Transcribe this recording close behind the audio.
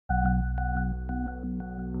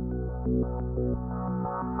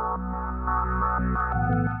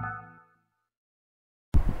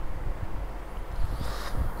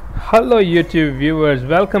Hello YouTube viewers,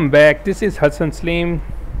 welcome back. This is Hassan Slim.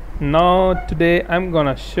 Now today I'm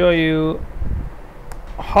gonna show you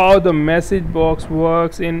how the message box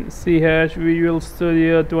works in CH Visual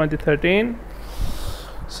Studio 2013.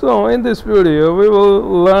 So in this video we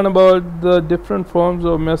will learn about the different forms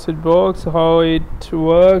of message box, how it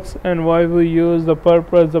works and why we use the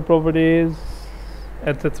purpose, the properties,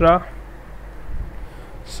 etc.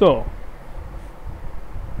 So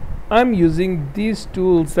I'm using these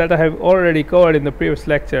tools that I have already covered in the previous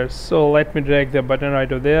lectures. So let me drag the button right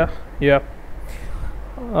over there. Yep,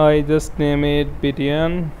 I just name it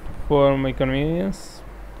BTN for my convenience.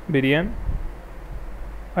 BTN.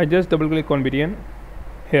 I just double click on BTN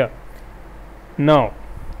here. Now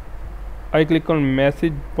I click on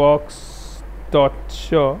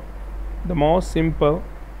MessageBox.show. The most simple.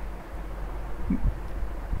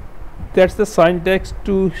 That's the syntax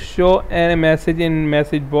to show a message in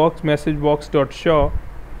MessageBox, MessageBox.show,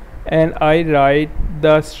 and I write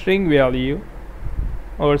the string value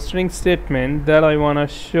or string statement that I want to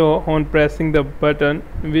show on pressing the button,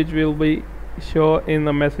 which will be show in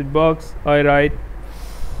the message box. I write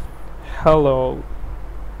hello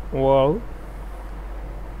world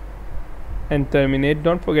and terminate.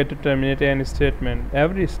 Don't forget to terminate any statement.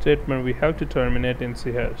 Every statement we have to terminate in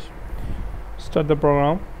CH. Start the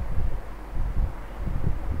program.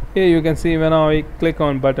 Here you can see when I click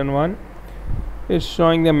on button 1, it's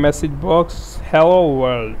showing the message box hello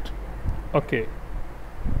world. Okay,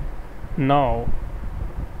 now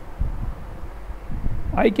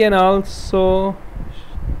I can also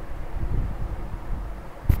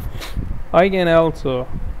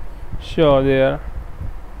show there,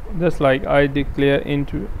 just like I declare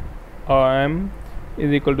into RM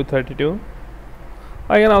is equal to 32.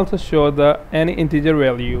 I can also show the any integer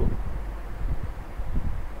value.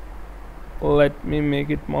 Let me make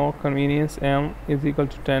it more convenience. M is equal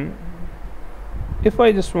to 10. If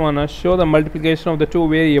I just want to show the multiplication of the two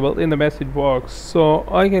variables in the message box, so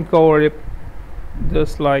I can cover it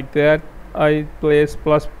just like that. I place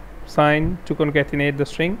plus sign to concatenate the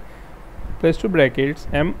string, place two brackets,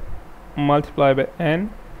 M multiplied by N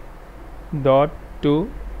dot to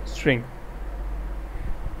string.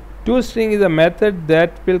 ToString is a method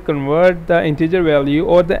that will convert the integer value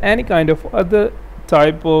or the any kind of other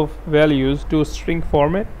type of values to string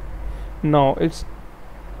format. Now it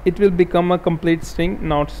will become a complete string.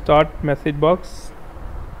 Now start message box,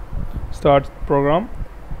 start program.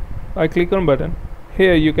 I click on button.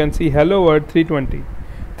 Here you can see hello world 320.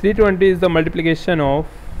 320 is the multiplication of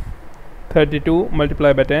 32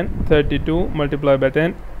 multiplied by 10, 32 multiplied by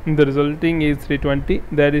 10. The resulting is 320.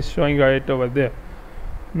 That is showing right over there.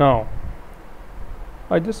 Now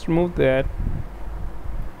I just remove that.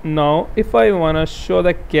 Now if I want to show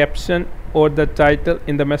the caption or the title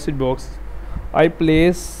in the message box, I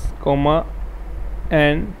place comma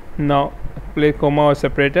and now place comma or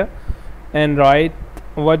separator and write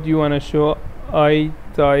what you want to show. I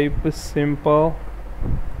type simple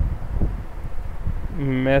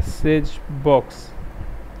message box.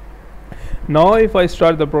 Now if I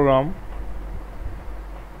start the program,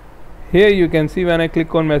 here you can see when I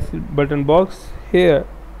click on message button box, here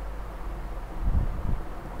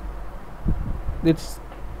it's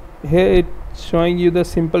showing you the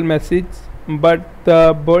simple message, but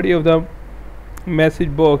the body of the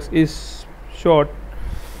message box is short,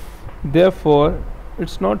 therefore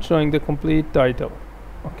it's not showing the complete title.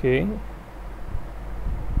 Okay,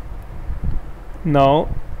 now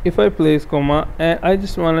if I place comma and I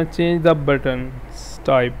just want to change the button's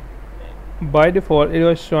type, by default it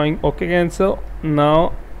was showing OK cancel.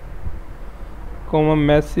 Now comma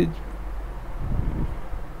message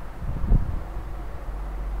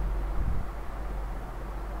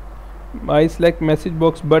I select message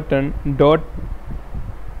box button dot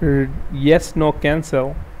yes no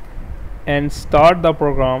cancel and start the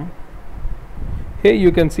program. Here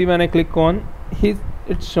you can see when I click on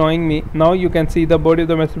it's showing me. Now you can see the body of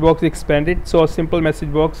the message box expanded, so a simple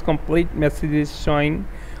message box complete message is showing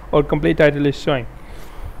or complete title is showing.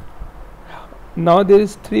 Now there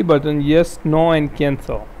is three buttons, yes no and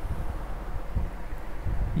cancel.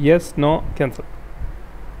 Yes no cancel.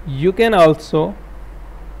 You can also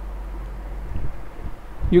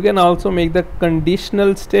make the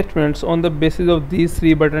conditional statements on the basis of these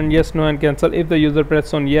three buttons, yes no and cancel. If the user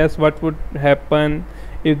press on yes, what would happen?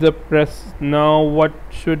 If the press no, what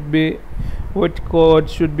code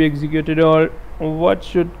should be executed, or what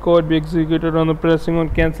should code be executed on the pressing on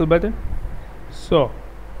cancel button. So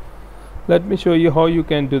let me show you how you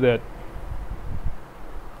can do that.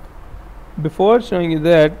 Before showing you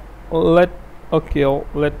that, let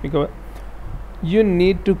me go. You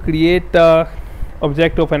need to create a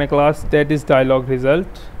object of a class that is dialog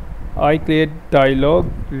result. I create dialog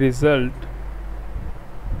result.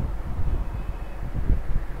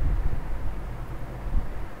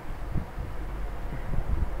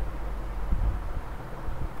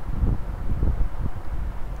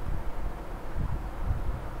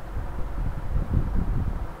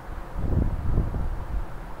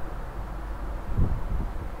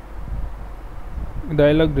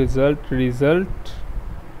 Dialog result.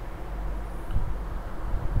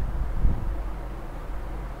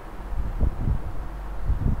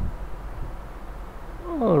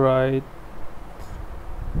 All right,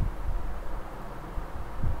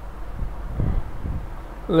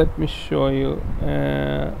 let me show you.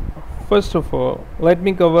 First of all, let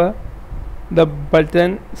me cover the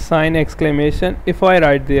button sign exclamation. If I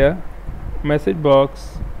write there message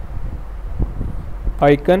box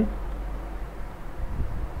icon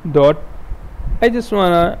dot, I just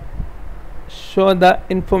wanna show the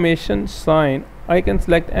information sign. I can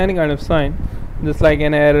select any kind of sign, just like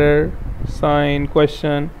an error sign,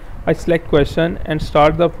 question. I select question and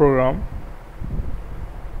start the program.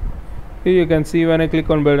 Here you can see when I click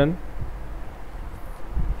on button,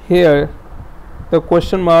 here the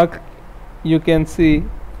question mark you can see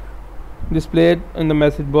displayed in the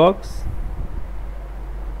message box.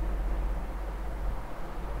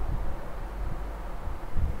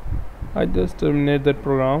 I just terminate that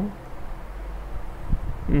program.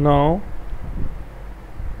 Now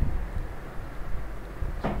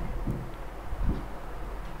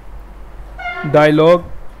dialog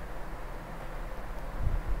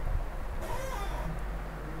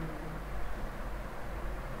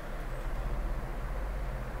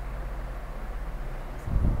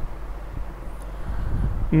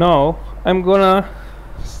now I'm gonna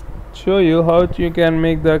show you how you can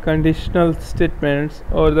make the conditional statements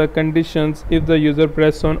or the conditions if the user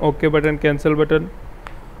press on OK button, cancel button,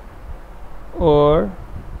 or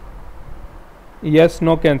yes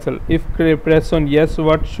no cancel. If press on yes,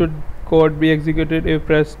 what should code be executed? If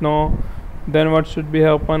press no, then what should be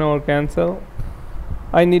happen, or cancel.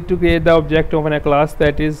 I need to create the object of a class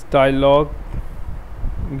that is dialog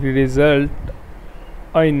result.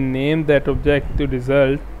 I name that object to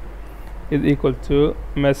result is equal to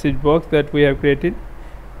message box that we have created.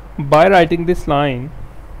 By writing this line,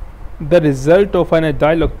 the result of a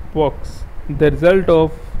dialog box, the result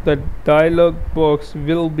of the dialog box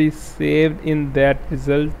will be saved in that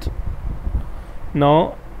result.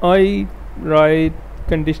 Now I write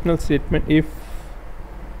conditional statement if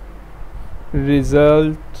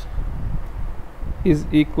result is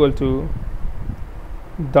equal to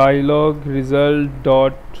dialog result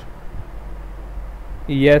dot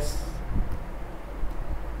yes,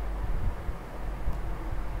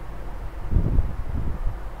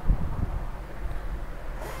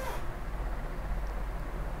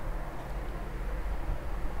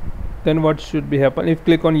 then what should be happen? If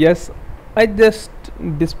click on yes, I just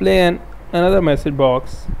display another message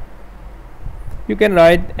box. You can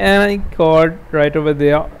write any code right over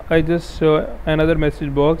there. I just show another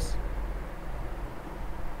message box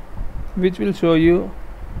which will show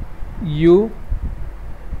you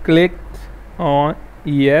clicked on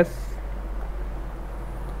yes.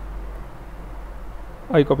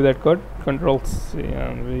 I copy that code, Control C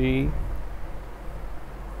and V.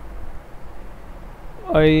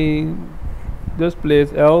 I just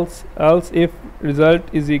place else if result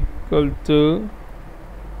is equal to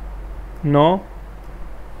no,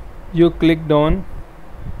 you clicked on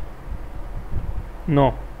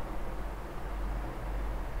no,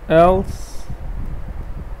 else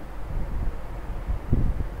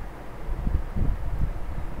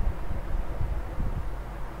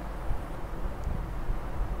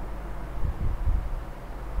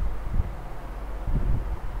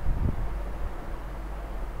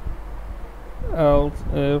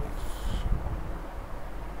if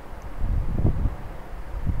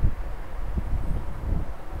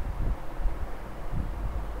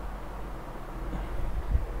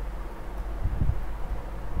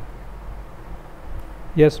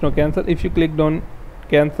yes no cancel. If you clicked on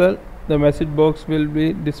cancel, the message box will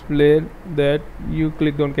be displayed that you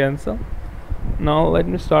clicked on cancel. Now let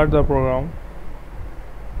me start the program.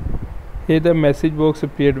 Here the message box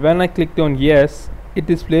appeared. When I clicked on yes, it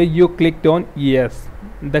displays you clicked on yes.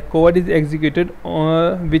 The code is executed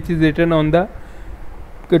which is written on the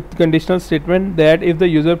conditional statement that if the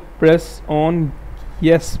user press on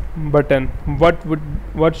yes button,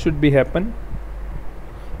 what should be happen,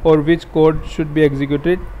 or which code should be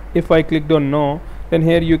executed. If I clicked on no, then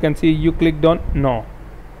here you can see you clicked on no.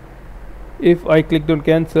 If I clicked on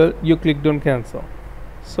cancel, you clicked on cancel.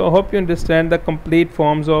 So hope you understand the complete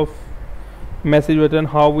forms of message button,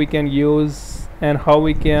 how we can use and how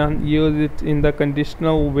we can use it in the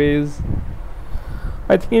conditional ways.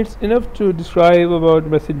 I think it's enough to describe about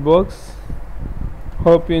MessageBox.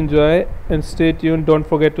 Hope you enjoy and stay tuned. Don't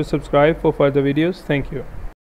forget to subscribe for further videos. Thank you.